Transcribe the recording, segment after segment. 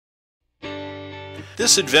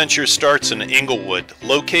This adventure starts in Englewood,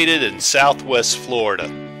 located in southwest Florida.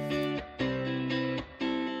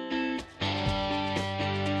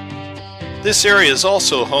 This area is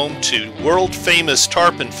also home to world-famous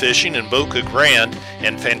tarpon fishing in Boca Grande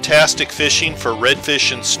and fantastic fishing for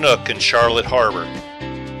redfish and snook in Charlotte Harbor.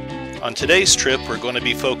 On today's trip, we're going to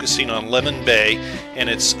be focusing on Lemon Bay and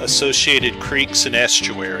its associated creeks and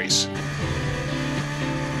estuaries.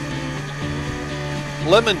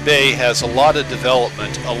 Lemon Bay has a lot of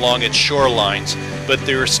development along its shorelines, but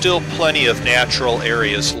there are still plenty of natural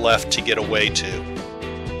areas left to get away to.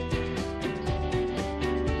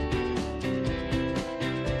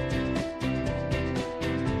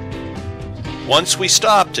 Once we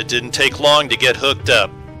stopped, it didn't take long to get hooked up.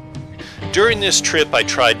 During this trip I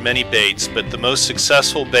tried many baits, but the most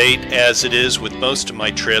successful bait, as it is with most of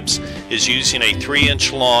my trips, is using a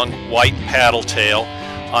 3-inch long white paddle tail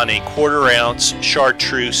on a 1/4 ounce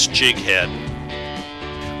chartreuse jig head.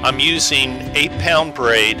 I'm using 8-pound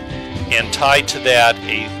braid and tied to that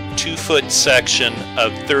a 2-foot section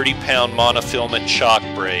of 30-pound monofilament shock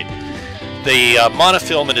braid. The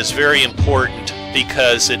monofilament is very important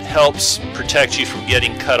because it helps protect you from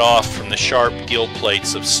getting cut off from the sharp gill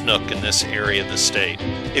plates of snook in this area of the state.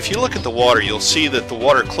 If you look at the water, you'll see that the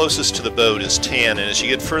water closest to the boat is tan, and as you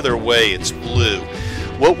get further away, it's blue.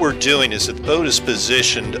 What we're doing is that the boat is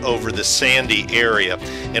positioned over the sandy area,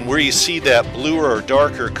 and where you see that bluer or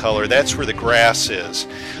darker color, that's where the grass is.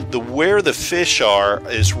 Where the fish are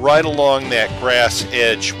is right along that grass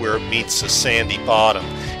edge where it meets the sandy bottom,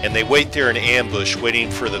 and they wait there in ambush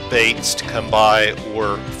waiting for the baits to come by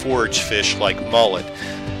or forage fish like mullet.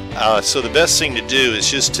 So the best thing to do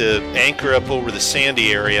is just to anchor up over the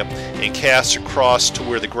sandy area and cast across to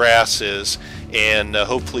where the grass is, and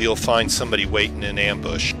hopefully you'll find somebody waiting in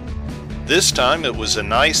ambush. This time it was a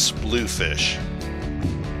nice bluefish.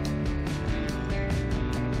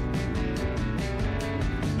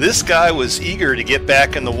 This guy was eager to get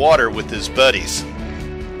back in the water with his buddies.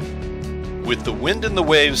 With the wind and the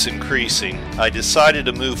waves increasing, I decided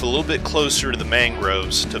to move a little bit closer to the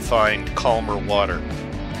mangroves to find calmer water.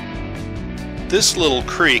 This little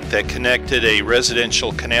creek that connected a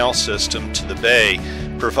residential canal system to the bay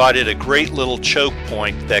provided a great little choke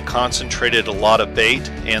point that concentrated a lot of bait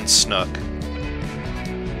and snook.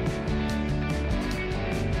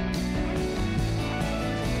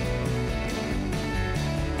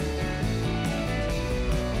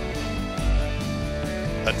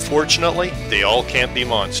 Unfortunately, they all can't be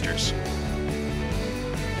monsters.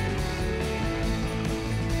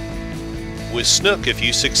 With snook, if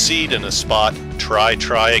you succeed in a spot,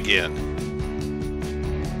 try again.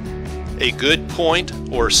 A good point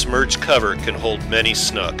or submerged cover can hold many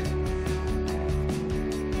snook.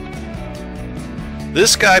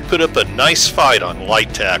 This guy put up a nice fight on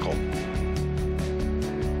light tackle.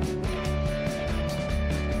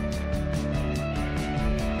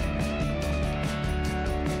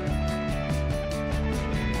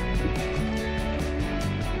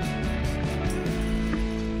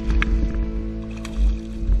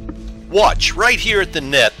 Watch, right here at the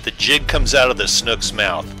net, the jig comes out of the snook's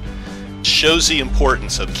mouth. It shows the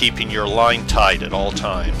importance of keeping your line tight at all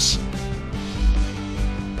times.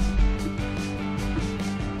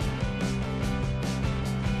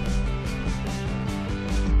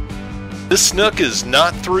 This snook is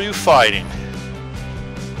not through fighting.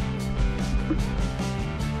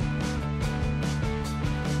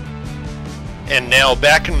 And now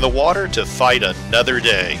back in the water to fight another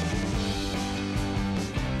day.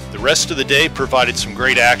 The rest of the day provided some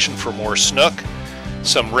great action for more snook,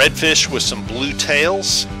 some redfish with some blue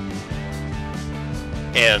tails,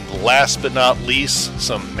 and last but not least,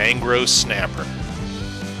 some mangrove snapper.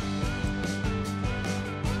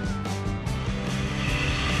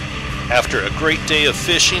 After a great day of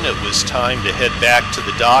fishing, it was time to head back to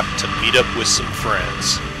the dock to meet up with some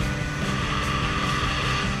friends.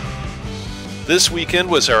 This weekend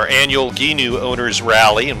was our annual Ginu Owners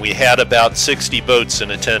Rally, and we had about 60 boats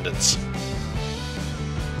in attendance.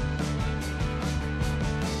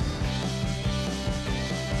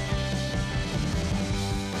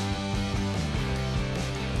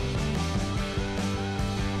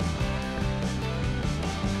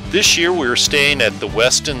 This year we were staying at the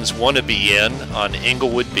Weston's Wannabe Inn on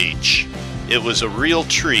Englewood Beach. It was a real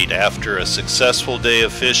treat after a successful day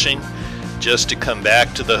of fishing just to come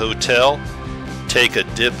back to the hotel, take a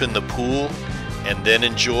dip in the pool, and then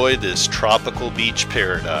enjoy this tropical beach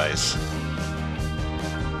paradise.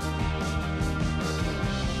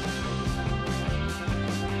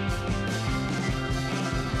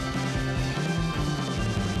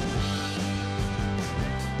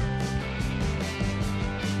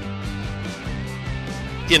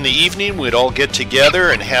 In the evening, we'd all get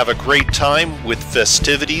together and have a great time with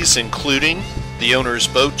festivities, including the owner's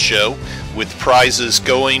boat show, with prizes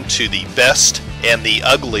going to the best and the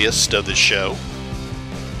ugliest of the show.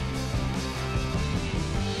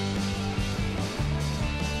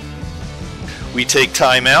 We take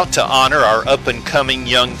time out to honor our up-and-coming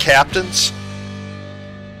young captains.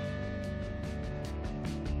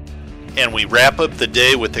 And we wrap up the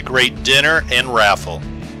day with a great dinner and raffle.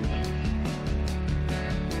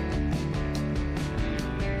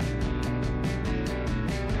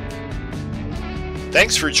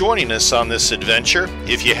 Thanks for joining us on this adventure.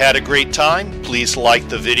 If you had a great time, please like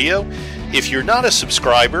the video. If you're not a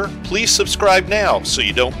subscriber, please subscribe now so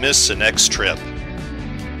you don't miss the next trip.